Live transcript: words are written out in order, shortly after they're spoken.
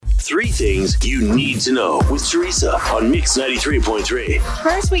3 things you need to know with Teresa on Mix 93.3.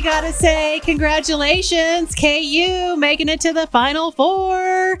 First, we got to say congratulations, KU, making it to the Final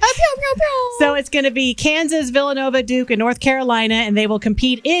Four. So it's going to be Kansas, Villanova, Duke, and North Carolina, and they will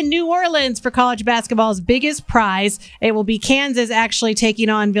compete in New Orleans for college basketball's biggest prize. It will be Kansas actually taking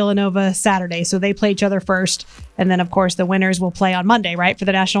on Villanova Saturday, so they play each other first. And then, of course, the winners will play on Monday, right, for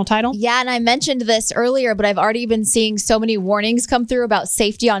the national title? Yeah, and I mentioned this earlier, but I've already been seeing so many warnings come through about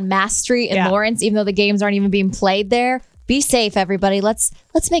safety on Mass Street in Lawrence, even though the games aren't even being played there. Be safe, everybody. Let's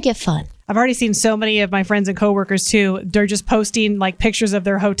make it fun. I've already seen so many of my friends and coworkers, too. They're just posting, like, pictures of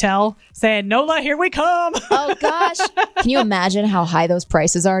their hotel saying, NOLA, here we come. Oh, gosh. Can you imagine how high those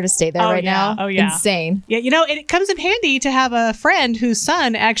prices are to stay there now? Oh, yeah. Insane. Yeah, it comes in handy to have a friend whose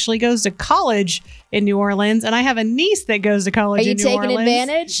son actually goes to college in New Orleans, and I have a niece that goes to college in New Orleans. Are you taking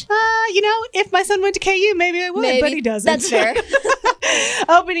advantage? If my son went to KU, maybe I would, but he doesn't. That's fair.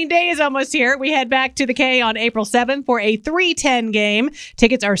 Opening day is almost here. We head back to the K on April 7th for a 3:10 game.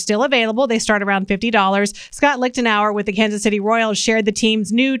 Tickets are still available. They start around $50. Scott Lichtenauer with the Kansas City Royals shared the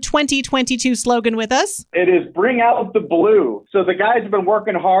team's new 2022 slogan with us. It is bring out the blue. So the guys have been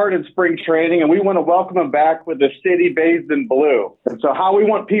working hard in spring training, and we want to welcome them back with the city bathed in blue. And so how we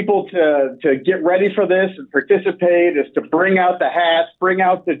want people to get ready for this and participate is to bring out the hats, bring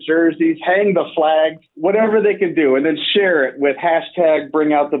out the jerseys, hang the flags, whatever they can do, and then share it with hashtag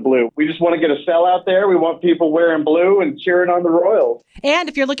bring out the blue. We just want to get a sellout there. We want people wearing blue and cheering on the Royals. And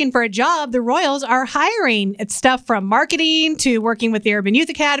if you're looking for a job, the Royals are hiring. It's stuff from marketing to working with the Urban Youth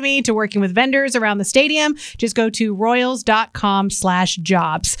Academy to working with vendors around the stadium. Just go to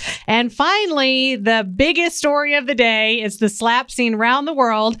royals.com/jobs. And finally, the biggest story of the day is the slap seen around the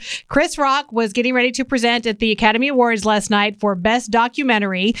world. Chris Rock was getting ready to present at the Academy Awards last night for Best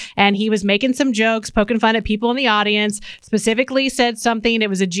Documentary, and he was making some jokes, poking fun at people in the audience, specifically said something. It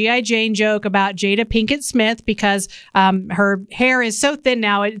was a G.I. Jane joke about Jada Pinkett Smith because her hair is so thin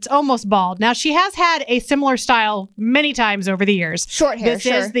now, it's almost bald. Now, she has had a similar style many times over the years. Short hair, This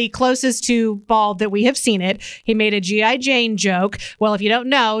is the closest to bald that we have seen it. He made a G.I. Jane joke. Well, if you don't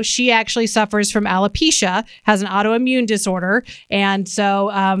know, she actually suffers from alopecia, has an autoimmune disorder, and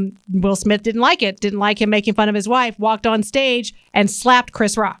so Will Smith didn't like it, didn't like him making fun of his wife, walked on stage and slapped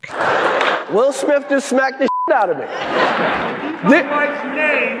Chris Rock. Will Smith just smacked the shit out of me. My wife's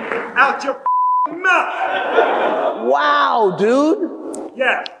name out your mouth. Wow, dude.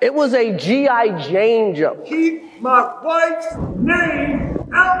 Yeah. It was a G.I. Jane joke. Keep my wife's name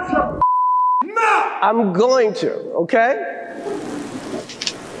out your mouth. I'm going to, okay?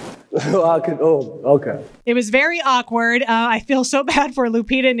 Okay. It was very awkward. I feel so bad for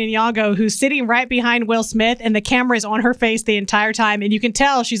Lupita Nyong'o, who's sitting right behind Will Smith, and the camera is on her face the entire time, and you can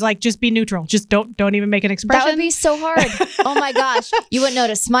tell she's like, just be neutral. Just don't even make an expression. That would be so hard. Oh my gosh. You wouldn't know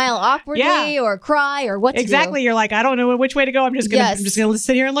to smile awkwardly or cry or what to do. Exactly. You're like, I don't know which way to go. I'm just gonna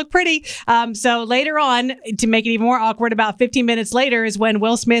sit here and look pretty. So later on, to make it even more awkward, about 15 minutes later is when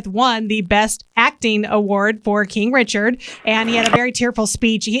Will Smith won the Best Acting Award for King Richard, and he had a very tearful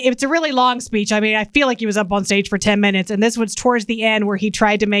speech. It's a really long speech. I mean, I feel like he was up on stage for 10 minutes, and this was towards the end where he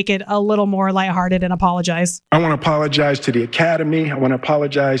tried to make it a little more lighthearted and apologize. I want to apologize to the Academy. I want to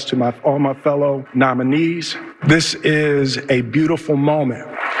apologize to all my fellow nominees. This is a beautiful moment.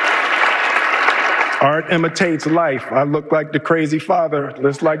 Art imitates life. I look like the crazy father,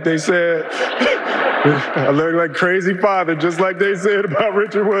 just like they said. I look like crazy father, just like they said about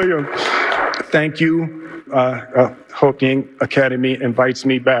Richard Williams. Thank you. Hope the Academy invites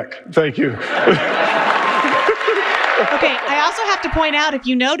me back. Thank you. Okay, I also have to point out, if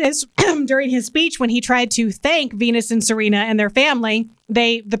you notice, during his speech, when he tried to thank Venus and Serena and their family,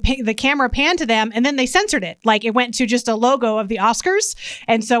 the camera panned to them, and then they censored it. Like, it went to just a logo of the Oscars.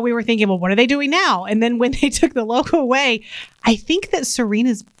 And so we were thinking, well, what are they doing now? And then when they took the logo away, I think that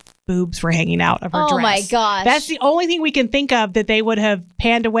Serena's boobs were hanging out of her dress. Oh my gosh. That's the only thing we can think of that they would have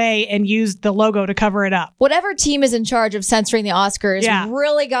panned away and used the logo to cover it up. Whatever team is in charge of censoring the Oscars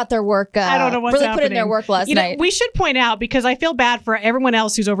really got their work. I don't know what's really happening. Put in their work last night. We should point out, because I feel bad for everyone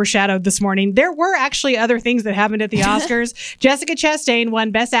else who's overshadowed this morning, there were actually other things that happened at the Oscars. Jessica Chastain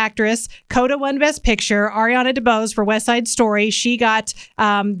won Best Actress. Coda won Best Picture. Ariana DeBose for West Side Story. She got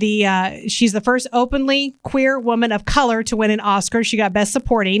she's the first openly queer woman of color to win an Oscar. She got Best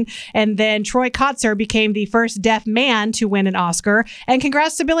Supporting. And then Troy Kotsur became the first deaf man to win an Oscar. And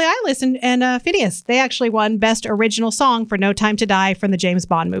congrats to Billie Eilish and Phineas. They actually won Best Original Song for No Time to Die from the James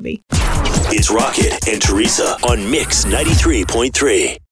Bond movie. It's Rocket and Teresa on Mix 93.3.